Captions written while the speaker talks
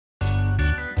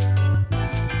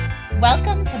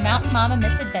Welcome to Mountain Mama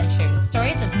Misadventures,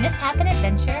 stories of mishap and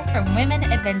adventure from women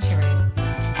adventurers.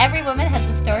 Every woman has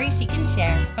a story she can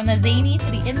share, from the zany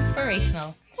to the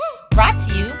inspirational. Brought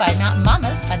to you by Mountain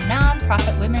Mamas, a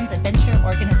non-profit women's adventure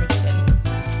organization.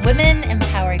 Women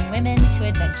empowering women to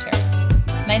adventure.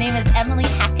 My name is Emily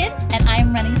Hackett, and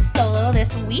I'm running solo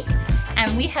this week.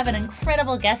 And we have an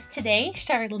incredible guest today,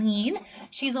 Charlene.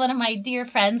 She's one of my dear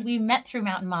friends. We met through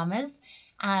Mountain Mamas.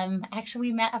 Actually,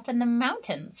 we met up in the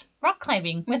mountains, rock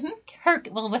climbing with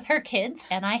her kids,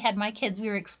 and I had my kids. We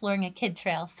were exploring a kid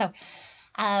trail. So,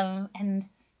 and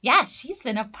yeah, she's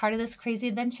been a part of this crazy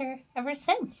adventure ever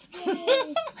since.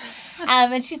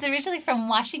 And she's originally from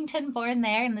Washington, born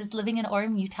there, and is living in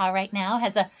Orem, Utah right now.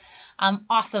 Has a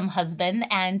awesome husband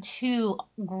and two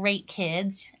great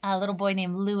kids. A little boy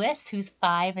named Lewis, who's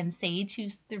 5, and Sage,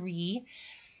 who's 3.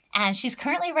 And she's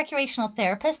currently a recreational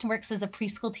therapist, works as a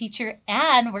preschool teacher,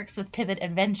 and works with Pivot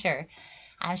Adventure.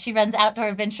 She runs outdoor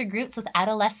adventure groups with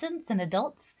adolescents and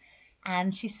adults.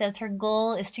 And she says her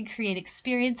goal is to create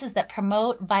experiences that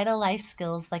promote vital life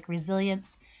skills like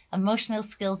resilience, emotional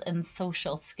skills, and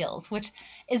social skills, which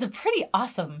is a pretty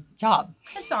awesome job.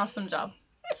 It's an awesome job.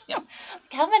 Yeah.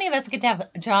 How many of us get to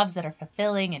have jobs that are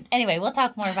fulfilling? And anyway, we'll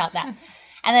talk more about that.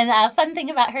 And then a fun thing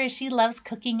about her is she loves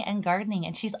cooking and gardening,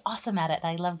 and she's awesome at it.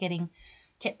 I love getting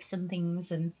tips and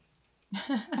things. And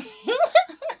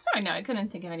I know, I couldn't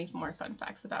think of any more fun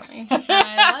facts about me.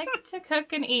 I like to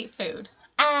cook and eat food.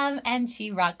 And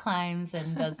she rock climbs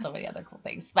and does so many other cool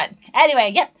things. But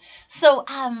anyway, yep. So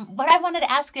what I wanted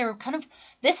to ask you,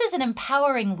 this is an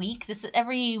empowering week. This is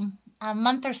every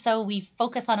month or so we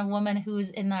focus on a woman who's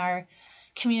in our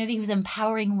community who's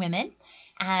empowering women.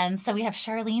 And so we have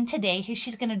Charlene today, who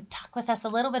she's going to talk with us a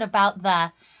little bit about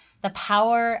the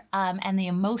power and the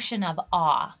emotion of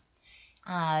awe.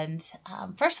 And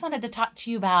first wanted to talk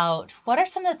to you about what are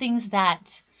some of the things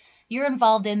that you're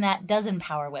involved in that does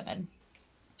empower women?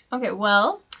 Okay,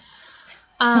 well,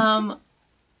 I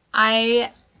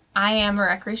am a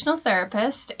recreational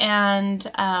therapist,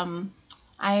 and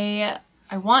I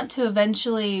want to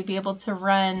eventually be able to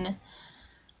run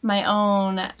my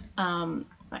own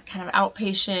kind of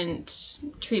outpatient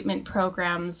treatment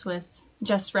programs with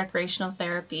just recreational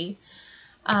therapy.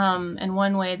 And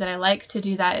one way that I like to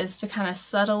do that is to kind of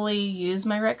subtly use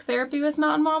my rec therapy with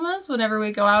Mountain Mamas whenever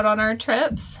we go out on our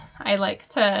trips. I like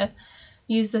to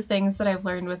use the things that I've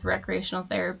learned with recreational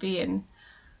therapy and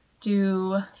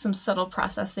do some subtle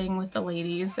processing with the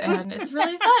ladies, and it's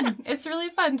really fun. It's really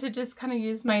fun to just kind of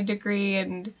use my degree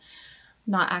and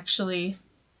not actually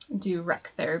do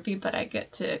rec therapy, but I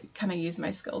get to kind of use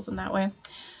my skills in that way.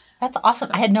 That's awesome.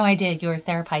 So. I had no idea you were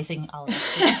therapizing all of it.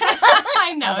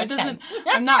 I know, it doesn't,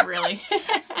 I'm not really.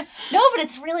 No, but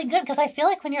it's really good because I feel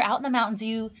like when you're out in the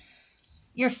mountains,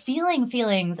 you're feeling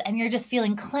feelings and you're just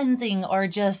feeling cleansing or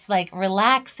just like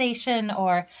relaxation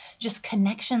or just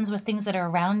connections with things that are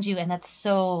around you. And that's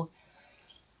so,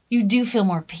 you do feel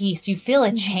more peace. You feel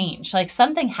a change, like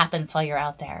something happens while you're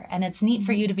out there. And it's neat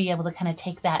for you to be able to kind of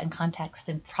take that in context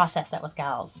and process that with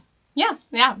gals.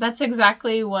 Yeah, that's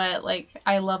exactly what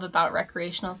I love about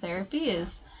recreational therapy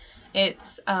is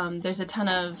it's there's a ton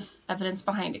of evidence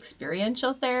behind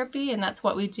experiential therapy, and that's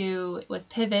what we do with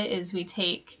Pivot is we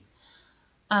take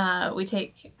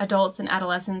adults and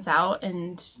adolescents out,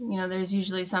 and there's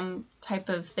usually some type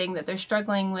of thing that they're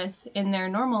struggling with in their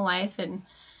normal life, and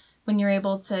when you're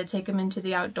able to take them into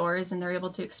the outdoors and they're able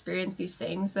to experience these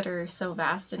things that are so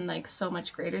vast and so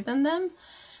much greater than them,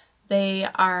 they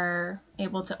are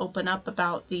able to open up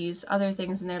about these other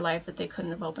things in their life that they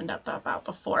couldn't have opened up about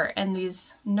before. And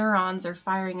these neurons are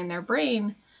firing in their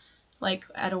brain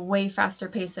at a way faster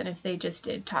pace than if they just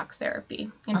did talk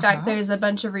therapy. In fact, there's a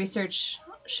bunch of research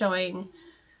showing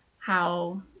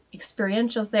how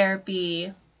experiential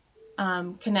therapy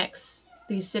connects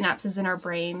these synapses in our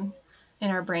brains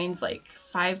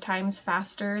 5 times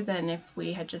faster than if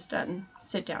we had just done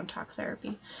sit-down talk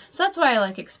therapy. So that's why I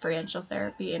like experiential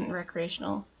therapy and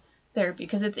recreational therapy,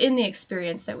 because it's in the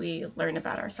experience that we learn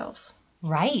about ourselves.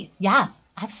 Right. Yeah,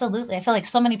 absolutely. I feel like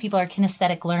so many people are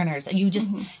kinesthetic learners, and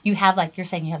you have, like you're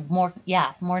saying, you have more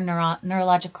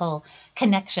neurological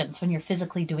connections when you're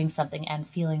physically doing something and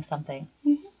feeling something.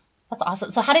 Mm-hmm. That's awesome.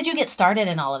 So how did you get started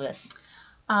in all of this?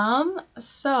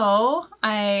 So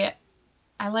I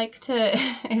like to,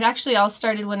 it actually all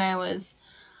started when I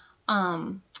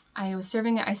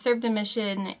served a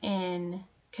mission in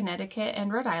Connecticut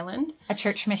and Rhode Island. A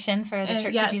church mission for the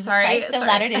Church of Jesus Christ of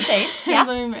Latter-day Saints. Yeah.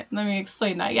 let me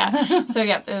explain that. Yeah. So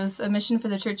it was a mission for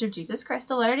the Church of Jesus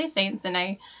Christ of Latter-day Saints, and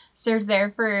I served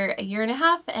there for a year and a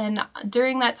half. And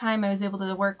during that time, I was able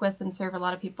to work with and serve a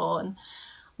lot of people. And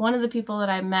one of the people that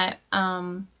I met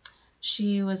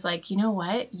she was like, you know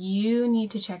what? You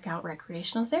need to check out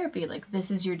recreational therapy. Like,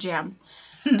 this is your jam.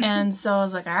 And so I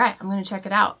was like, all right, I'm going to check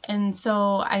it out. And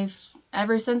so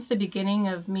ever since the beginning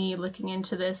of me looking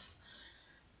into this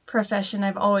profession,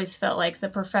 I've always felt like the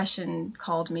profession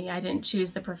called me. I didn't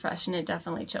choose the profession. It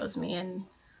definitely chose me. And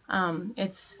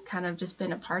it's kind of just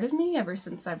been a part of me ever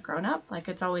since I've grown up. Like,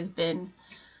 it's always been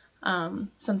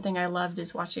something I loved,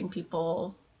 is watching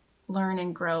people learn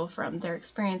and grow from their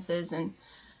experiences. And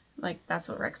like, that's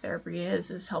what rec therapy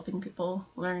is helping people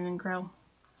learn and grow.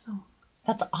 So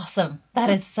That's awesome. That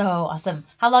is so awesome.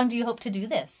 How long do you hope to do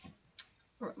this?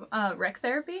 rec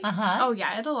therapy? Uh-huh. Oh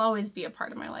yeah, it'll always be a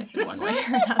part of my life in one way or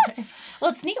another.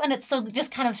 Well, it's neat when it's so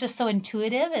just kind of just so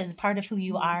intuitive as part of who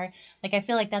you are. Like, I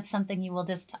feel like that's something you will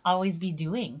just always be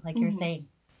doing, like you're saying.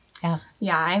 Yeah.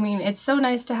 Yeah, I mean, it's so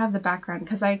nice to have the background,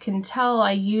 because I can tell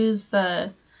I use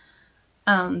the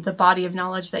body of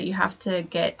knowledge that you have to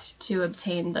get to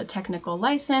obtain the technical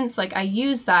license. Like, I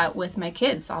use that with my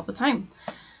kids all the time.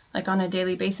 Like, on a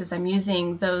daily basis, I'm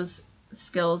using those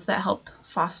skills that help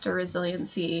foster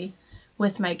resiliency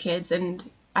with my kids. And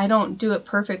I don't do it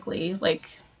perfectly.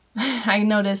 Like, I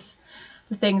notice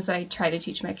the things that I try to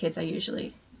teach my kids, I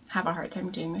usually have a hard time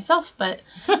doing myself. But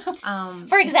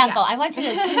For example, I want you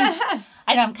to,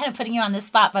 I know I'm kind of putting you on the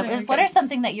spot, but what are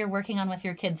something that you're working on with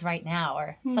your kids right now,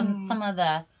 or some of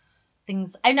the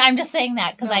things? I'm just saying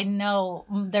that because I know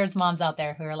there's moms out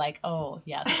there who are like, oh,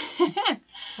 yes.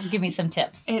 Give me some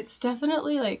tips. It's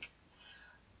definitely like,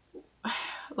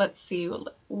 let's see,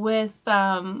 with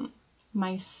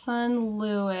my son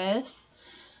Lewis,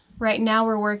 right now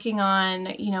we're working on,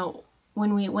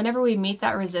 whenever we meet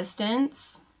that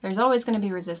resistance, there's always going to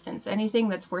be resistance. Anything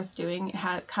that's worth doing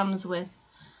comes with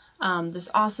this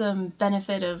awesome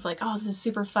benefit of like, oh, this is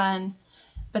super fun.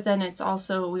 But then it's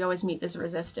also, we always meet this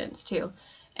resistance too.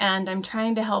 And I'm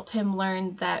trying to help him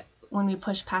learn that when we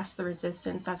push past the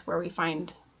resistance, that's where we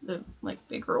find the like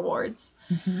big rewards.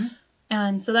 Mm-hmm.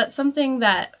 And so that's something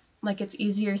that, like, it's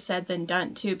easier said than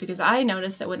done too, because I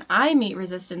notice that when I meet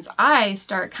resistance, I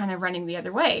start kind of running the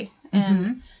other way.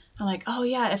 And I'm like, oh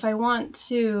yeah, if I want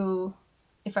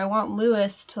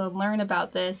Lewis to learn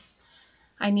about this,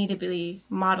 I need to be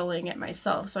modeling it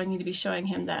myself. So I need to be showing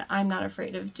him that I'm not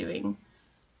afraid of doing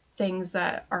things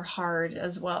that are hard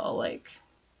as well. Like,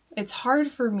 it's hard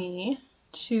for me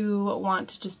to want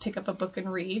to just pick up a book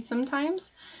and read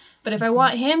sometimes. But if I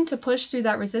want him to push through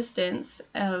that resistance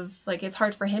of, like, it's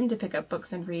hard for him to pick up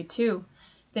books and read too,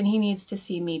 then he needs to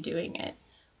see me doing it.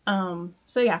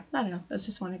 So yeah, I don't know. That's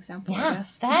just one example, I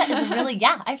guess. That is really,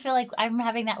 I feel like I'm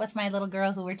having that with my little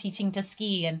girl who we're teaching to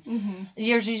ski, and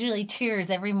there's usually tears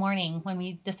every morning when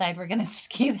we decide we're going to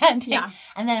ski that day. Yeah.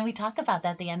 And then we talk about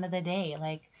that at the end of the day.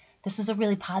 Like, this was a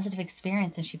really positive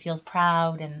experience and she feels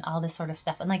proud and all this sort of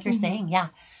stuff. And like you're saying,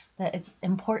 that it's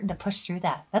important to push through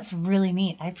that. That's really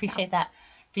neat. I appreciate that.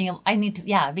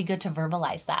 It'd be good to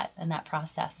verbalize that in that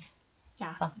process.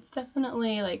 Yeah, so. It's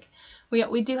definitely like,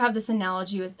 we do have this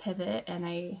analogy with pivot, and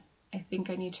I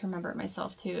think I need to remember it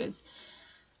myself too, is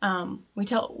we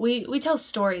tell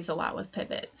stories a lot with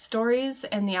pivot. Stories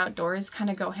and the outdoors kind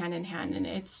of go hand in hand, and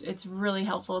it's really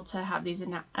helpful to have these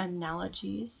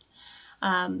analogies.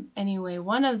 Anyway,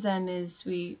 one of them is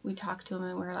we talked to them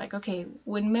and we're like, okay,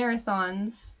 when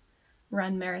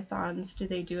run marathons, do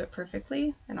they do it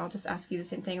perfectly? And I'll just ask you the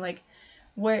same thing. Like,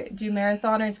 where do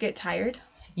marathoners get tired?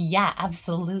 Yeah,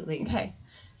 absolutely. Okay.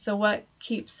 So what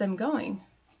keeps them going?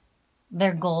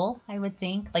 Their goal, I would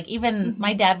think. Like, even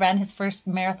my dad ran his first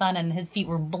marathon and his feet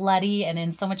were bloody and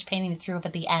in so much pain and he threw up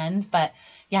at the end. But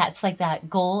yeah, it's like that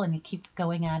goal and you keep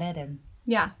going at it. And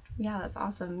yeah, that's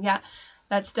awesome. Yeah,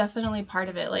 that's definitely part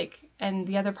of it. Like, and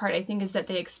the other part I think is that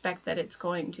they expect that it's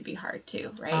going to be hard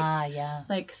too, right? Yeah.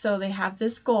 Like, so they have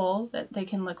this goal that they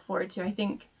can look forward to. I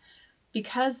think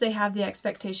because they have the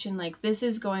expectation, like, this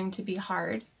is going to be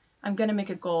hard, I'm going to make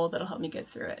a goal that'll help me get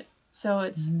through it. So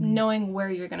it's knowing where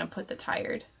you're going to put the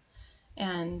tired.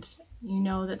 And you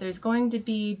know that there's going to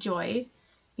be joy.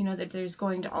 You know that there's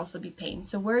going to also be pain.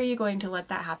 So where are you going to let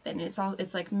that happen? It's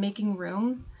like making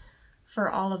room for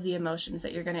all of the emotions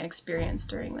that you're going to experience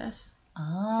during this.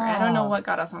 Oh. Sorry, I don't know what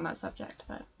got us on that subject,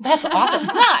 but that's awesome.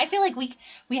 No, I feel like we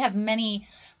could have many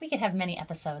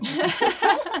episodes.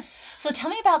 So tell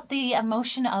me about the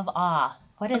emotion of awe.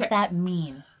 What does that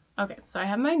mean? Okay, so I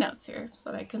have my notes here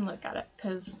so that I can look at it,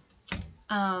 because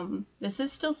this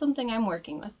is still something I'm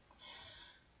working with.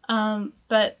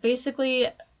 But basically,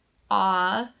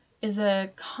 awe is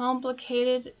a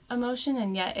complicated emotion,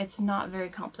 and yet it's not very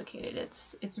complicated.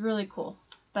 It's really cool,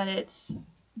 but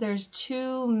there's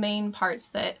two main parts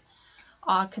that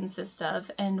awe consists of,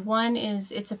 and one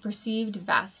is it's a perceived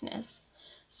vastness.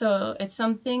 So it's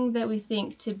something that we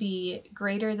think to be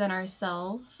greater than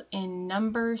ourselves in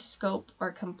number, scope, or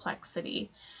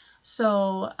complexity.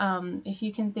 So if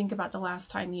you can think about the last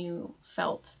time you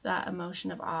felt that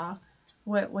emotion of awe,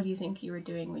 what do you think you were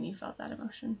doing when you felt that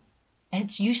emotion?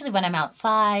 It's usually when I'm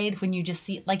outside, when you just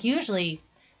see, like, usually,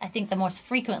 I think the most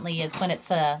frequently is when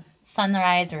it's a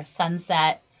sunrise or a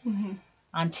sunset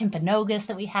on Timpanogos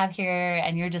that we have here,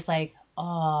 and you're just like,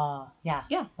 oh, yeah.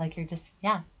 Yeah. Like, you're just,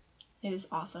 yeah. It is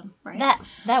awesome, right?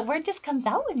 That word just comes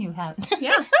out when you have.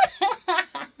 Yeah.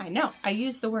 I know. I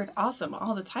use the word awesome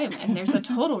all the time, and there's a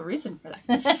total reason for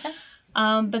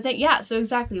that. So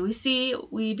exactly.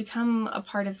 We become a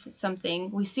part of something.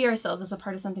 We see ourselves as a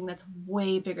part of something that's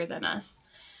way bigger than us.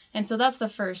 And so that's the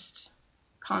first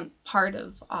part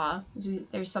of awe, is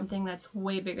there's something that's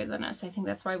way bigger than us. I think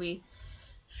that's why we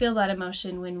feel that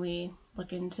emotion when we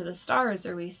look into the stars,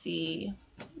 or we see,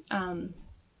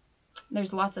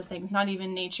 there's lots of things, not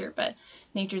even nature, but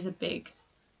nature's a big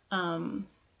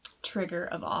trigger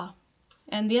of awe.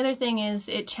 And the other thing is,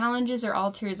 it challenges or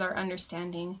alters our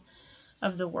understanding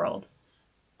of the world.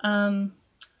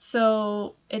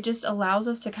 So it just allows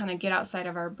us to kind of get outside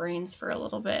of our brains for a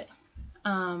little bit.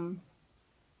 I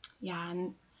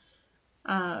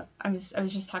was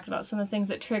just talking about some of the things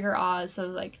that trigger awe. So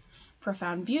like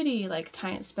profound beauty, like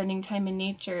spending time in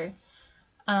nature.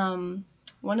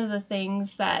 One of the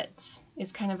things that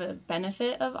is kind of a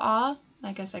benefit of awe,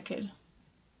 I guess I could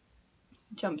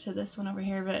jump to this one over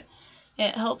here, but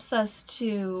it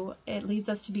leads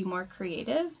us to be more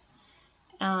creative.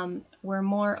 We're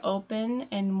more open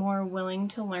and more willing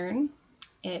to learn.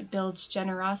 It builds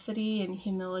generosity and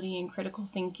humility and critical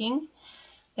thinking.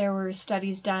 There were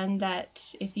studies done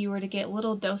that if you were to get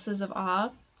little doses of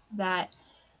awe, that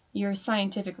your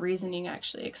scientific reasoning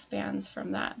actually expands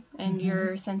from that, and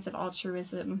your sense of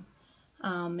altruism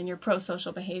and your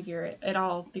pro-social behavior, it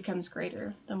all becomes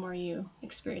greater the more you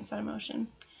experience that emotion.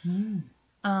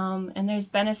 And there's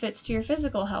benefits to your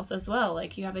physical health as well.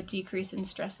 Like you have a decrease in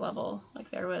stress level. Like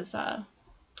there was a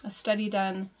study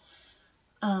done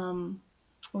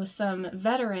with some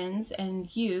veterans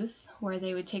and youth where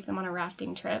they would take them on a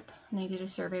rafting trip, and they did a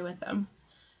survey with them.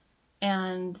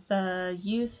 And the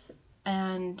youth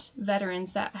and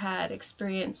veterans that had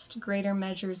experienced greater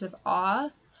measures of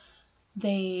awe,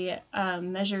 they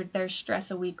measured their stress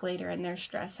a week later, and their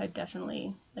stress had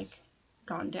definitely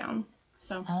gone down.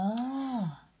 So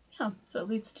so it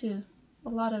leads to a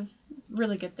lot of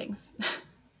really good things.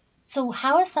 So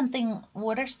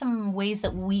what are some ways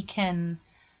that we can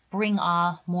bring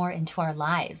awe more into our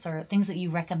lives, or things that you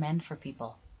recommend for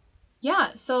people?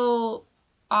 Yeah, so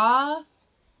awe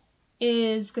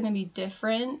is going to be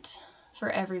different for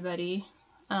everybody.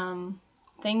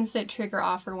 Things that trigger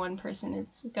awe for one person,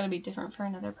 it's going to be different for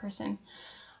another person.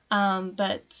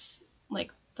 But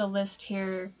like the list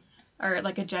here, or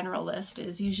like a general list,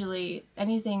 is usually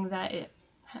anything that it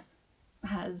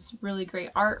has really great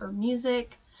art or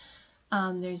music.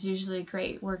 There's usually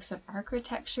great works of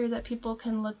architecture that people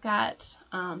can look at.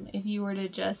 If you were to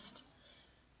just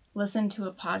listen to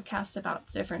a podcast about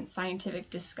different scientific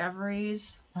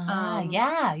discoveries,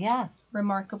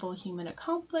 remarkable human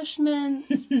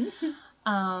accomplishments.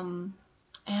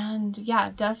 And yeah,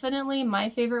 definitely my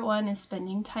favorite one is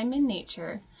spending time in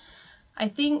nature. I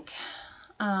think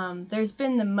there's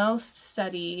been the most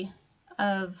study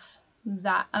of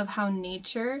how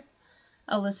nature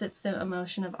elicits the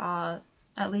emotion of awe,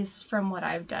 at least from what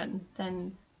I've done,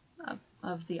 than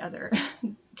of the other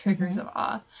triggers of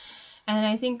awe. And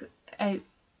I think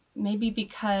maybe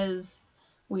because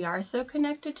we are so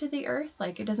connected to the earth,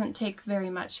 like it doesn't take very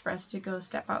much for us to go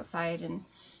step outside and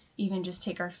even just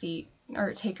take our feet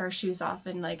or take our shoes off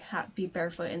and be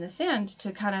barefoot in the sand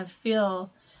to kind of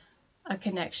feel a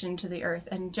connection to the earth.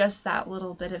 And just that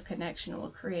little bit of connection will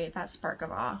create that spark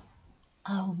of awe.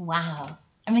 Oh, wow.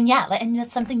 I mean, yeah, and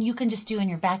that's something you can just do in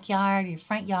your backyard, your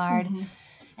front yard,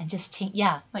 and just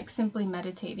like simply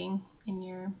meditating in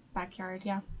your backyard.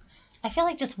 Yeah. I feel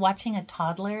like just watching a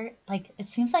toddler, like it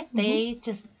seems like they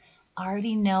just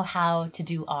already know how to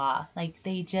do awe. Like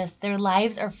their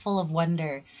lives are full of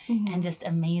wonder and just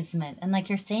amazement. And like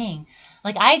you're saying,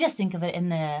 like I just think of it in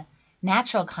the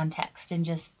natural context and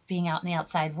just being out in the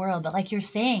outside world. But like you're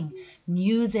saying,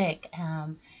 music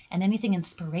and anything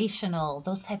inspirational,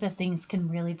 those type of things can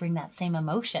really bring that same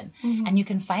emotion. And you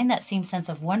can find that same sense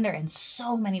of wonder in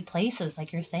so many places,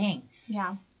 like you're saying.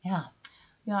 Yeah. Yeah.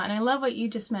 Yeah, and I love what you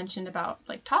just mentioned about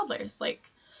toddlers.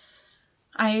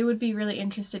 I would be really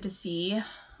interested to see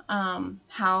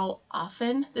how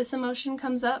often this emotion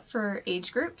comes up for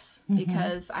age groups,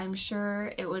 because I'm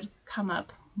sure it would come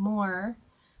up more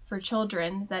for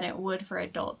children than it would for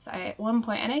adults. At one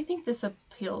point, and I think this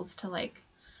appeals to like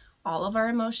all of our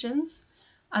emotions.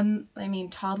 I mean,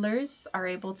 toddlers are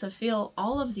able to feel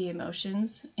all of the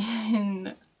emotions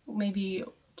in maybe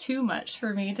too much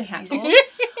for me to handle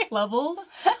levels,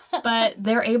 but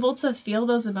they're able to feel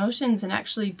those emotions and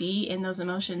actually be in those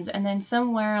emotions. And then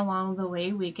somewhere along the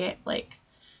way, we get like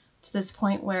to this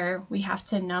point where we have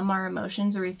to numb our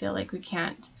emotions, or we feel like we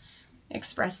can't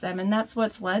express them. And that's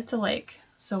what's led to like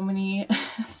so many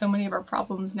of our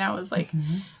problems now is like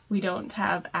we don't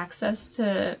have access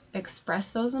to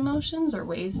express those emotions or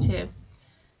ways to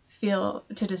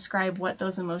describe what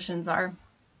those emotions are.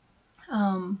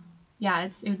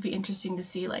 It would be interesting to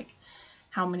see like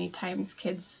how many times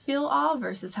kids feel awe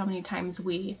versus how many times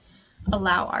we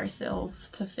allow ourselves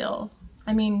to feel.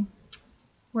 I mean,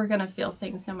 we're going to feel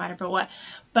things no matter what,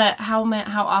 but how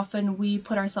often we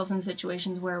put ourselves in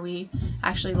situations where we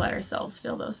actually let ourselves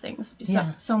feel those things.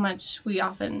 So much we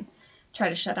often try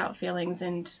to shut out feelings,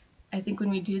 and I think when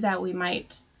we do that, we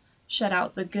might shut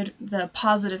out the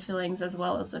positive feelings as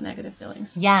well as the negative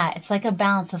feelings. Yeah, it's like a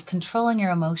balance of controlling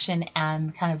your emotion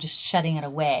and kind of just shutting it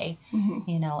away,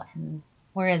 and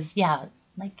whereas,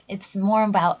 like it's more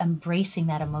about embracing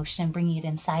that emotion and bringing it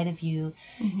inside of you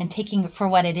and taking it for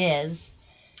what it is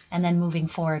and then moving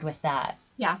forward with that.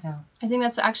 Yeah. I think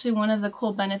that's actually one of the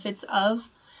cool benefits of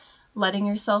letting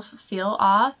yourself feel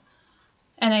awe.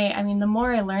 And I mean, the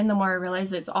more I learn, the more I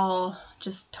realize it's all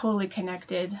just totally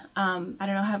connected. I don't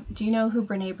know, do you know who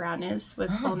Brene Brown is with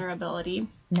vulnerability?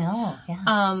 No,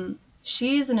 yeah.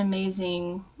 She's an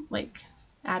amazing, like,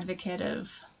 advocate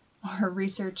or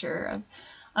researcher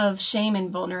of shame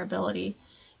and vulnerability.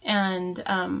 And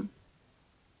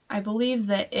I believe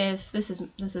that if, this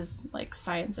is like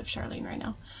science of Charlene right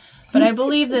now, but I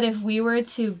believe that if we were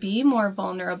to be more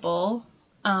vulnerable,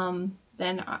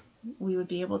 then we would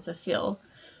be able to feel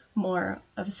more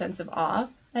of a sense of awe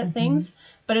at things.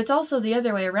 But it's also the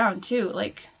other way around too.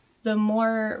 Like the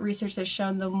more research has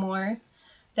shown, the more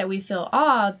that we feel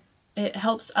awe, it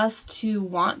helps us to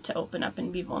want to open up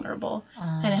and be vulnerable.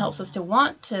 And it helps us to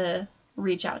want to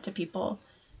reach out to people.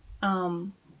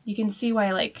 You can see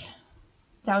why like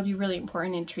that would be really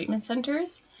important in treatment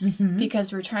centers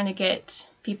because we're trying to get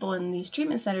people in these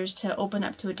treatment centers to open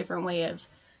up to a different way of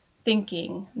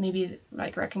thinking, maybe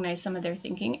like recognize some of their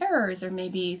thinking errors, or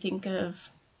maybe think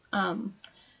of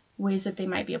ways that they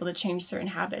might be able to change certain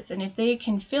habits. And if they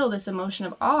can feel this emotion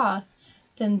of awe,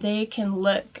 then they can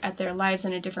look at their lives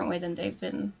in a different way than they've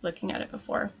been looking at it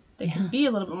before. They can be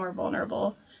a little bit more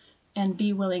vulnerable and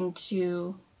be willing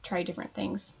to try different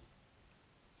things.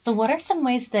 So what are some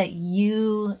ways that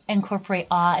you incorporate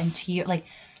awe into your, like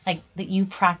that you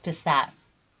practice that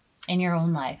in your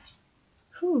own life?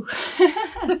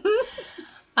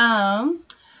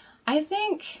 I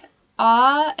think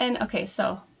awe and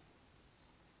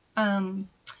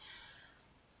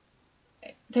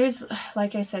there's,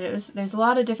 like I said, there's a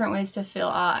lot of different ways to feel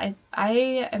awe.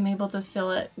 I am able to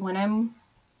feel it when I'm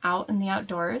out in the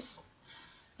outdoors.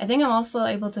 I think I'm also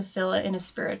able to feel it in a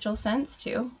spiritual sense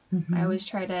too. I always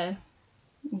try to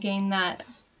gain that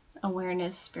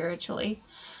awareness spiritually.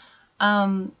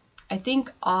 I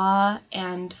think awe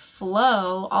and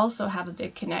flow also have a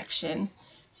big connection.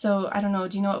 So I don't know,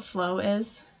 do you know what flow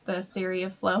is? The theory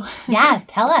of flow? Yeah,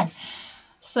 tell us.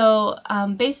 So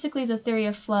basically the theory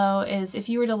of flow is, if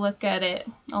you were to look at it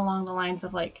along the lines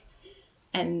of like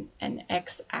an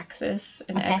x-axis,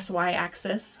 an xy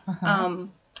axis,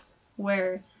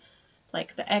 where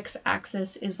like the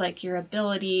x-axis is like your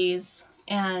abilities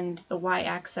and the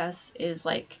y-axis is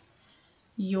like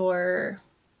your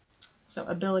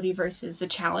ability versus the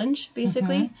challenge,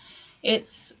 basically.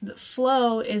 It's the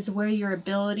flow is where your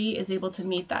ability is able to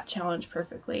meet that challenge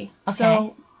perfectly.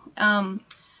 So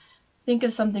think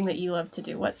of something that you love to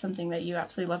do. What's something that you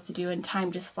absolutely love to do and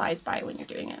time just flies by when you're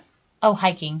doing it? Oh,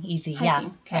 hiking. Easy.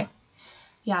 Hiking. Yeah. Okay.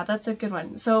 Yeah, that's a good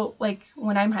one. So like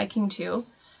when I'm hiking too,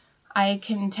 I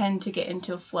can tend to get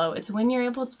into a flow. It's when you're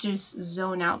able to just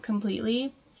zone out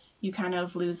completely. You kind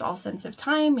of lose all sense of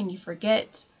time and you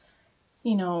forget,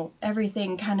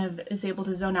 everything kind of is able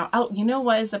to zone out. Oh, you know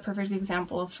what is the perfect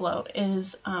example of flow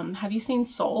is, have you seen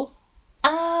Soul?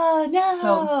 Oh, no.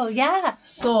 So, yeah.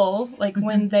 Soul, like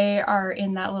when they are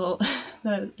in that little,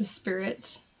 the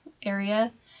spirit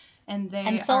area, and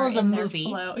Soul is a movie.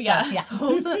 Flow. So, yeah.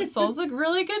 Soul's a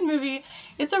really good movie.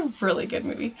 It's a really good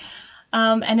movie.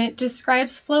 And it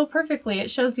describes flow perfectly.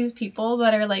 It shows these people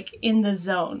that are like in the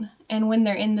zone. And when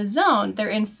they're in the zone, they're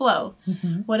in flow.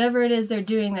 Whatever it is they're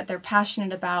doing that they're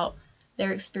passionate about,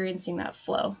 they're experiencing that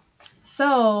flow.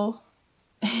 So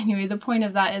anyway, the point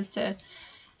of that is to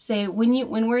say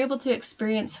when we're able to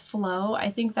experience flow,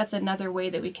 I think that's another way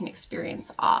that we can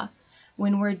experience awe.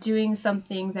 When we're doing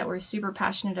something that we're super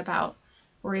passionate about,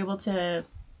 we're able to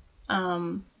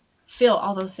feel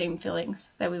all those same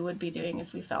feelings that we would be doing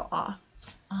if we felt awe.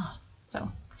 So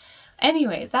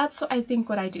anyway, that's I think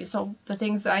what I do. So the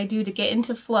things that I do to get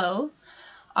into flow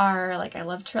are like I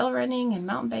love trail running and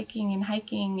mountain biking and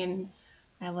hiking, and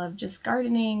I love just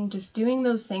gardening. Just doing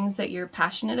those things that you're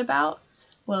passionate about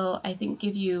will, I think,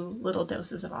 give you little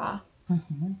doses of awe.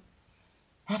 Mm-hmm.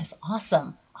 That is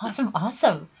awesome.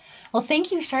 Awesome. Well,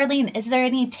 thank you, Charlene. Is there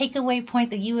any takeaway point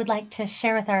that you would like to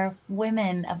share with our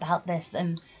women about this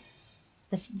and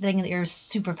this thing that you're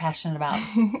super passionate about?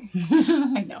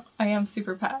 I know. I am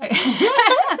super passionate.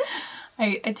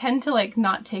 I tend to like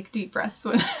not take deep breaths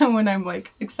when I'm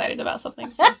like excited about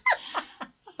something. So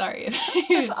sorry.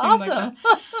 That's awesome.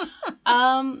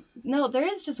 Like no, there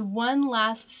is just one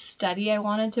last study I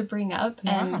wanted to bring up,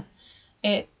 and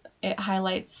it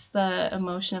highlights the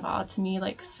emotion of awe to me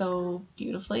like so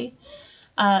beautifully.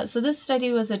 So this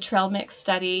study was a trail mix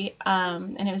study,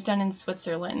 and it was done in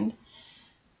Switzerland.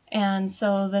 And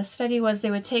so the study was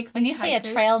they would take when you say a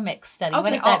trail mix study, what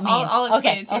does that mean? I'll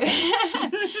explain it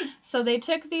to you. So they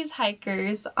took these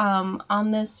hikers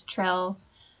on this trail,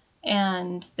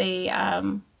 and they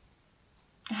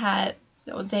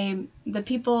the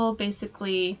people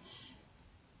basically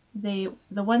the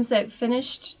ones that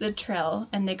finished the trail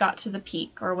and they got to the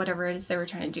peak or whatever it is they were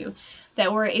trying to do,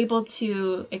 that were able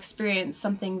to experience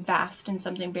something vast and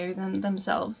something bigger than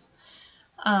themselves.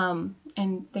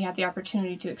 And they had the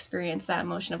opportunity to experience that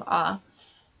emotion of awe.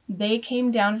 They came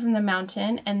down from the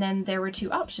mountain, and then there were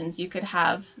two options. You could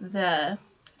have the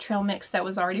trail mix that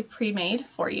was already pre-made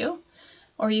for you,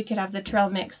 or you could have the trail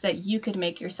mix that you could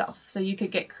make yourself. So you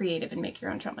could get creative and make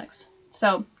your own trail mix.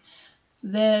 So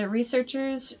the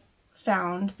researchers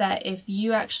found that if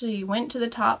you actually went to the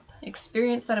top,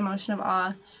 experienced that emotion of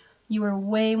awe, you were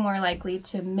way more likely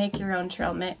to make your own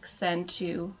trail mix than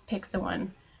to pick the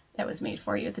one that was made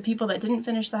for you. The people that didn't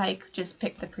finish the hike just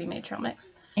picked the pre-made trail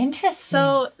mix. Interesting.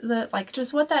 So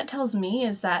just what that tells me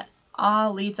is that awe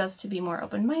leads us to be more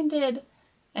open-minded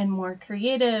and more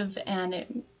creative, and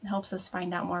it helps us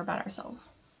find out more about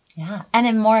ourselves. Yeah,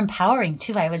 and more empowering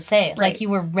too, I would say. Right. Like you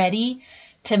were ready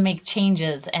to make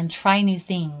changes and try new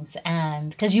things,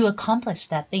 and because you accomplished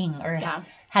that thing or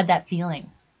had that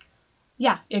feeling.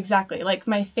 Yeah, exactly. Like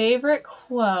my favorite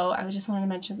quote, I just wanted to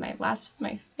mention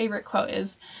my favorite quote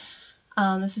is,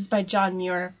 this is by John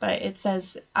Muir, but it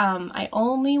says, I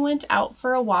only went out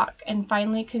for a walk and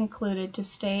finally concluded to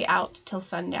stay out till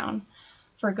sundown.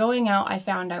 For going out, I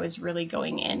found I was really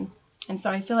going in. And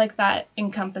so I feel like that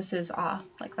encompasses awe.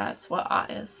 Like that's what awe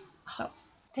is. So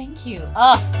thank you.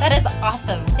 Oh, that is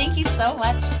awesome. Thank you so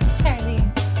much,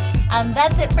 Charlene.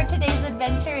 That's it for today's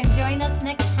adventure, and join us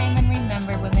next time. And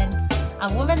remember, women,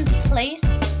 a woman's place